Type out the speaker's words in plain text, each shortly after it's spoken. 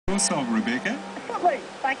song, Rebecca? Footloose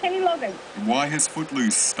by Kenny Loggins. Why has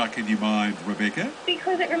Footloose stuck in your mind, Rebecca?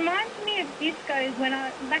 Because it reminds me of discos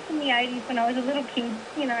back in the 80s when I was a little kid.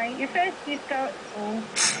 You know, your first disco at school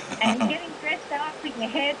and getting dressed up with your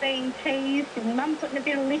hair being teased and mum putting a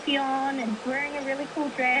bit of lippy on and wearing a really cool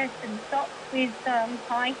dress and socks with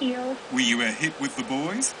high heels. Were you a hit with the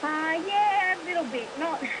boys? Yeah, a little bit.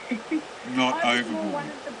 Not I was overboard. more one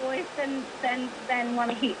of the boys than one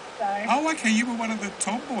of hits. So. Oh, okay, you were one of the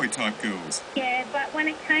tomboy type girls. Yeah, but when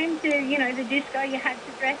it came to, you know, the disco, you had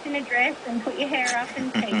to dress in a dress and put your hair up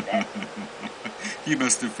and tease it. You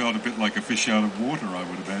must have felt a bit like a fish out of water, I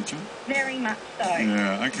would imagine. Very much so.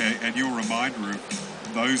 Yeah, okay, and your reminder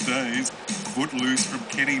of those days, Footloose from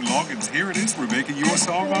Kenny Loggins. Here it is, Rebecca, your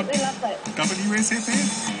song on Absolutely lovely.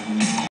 WSFM.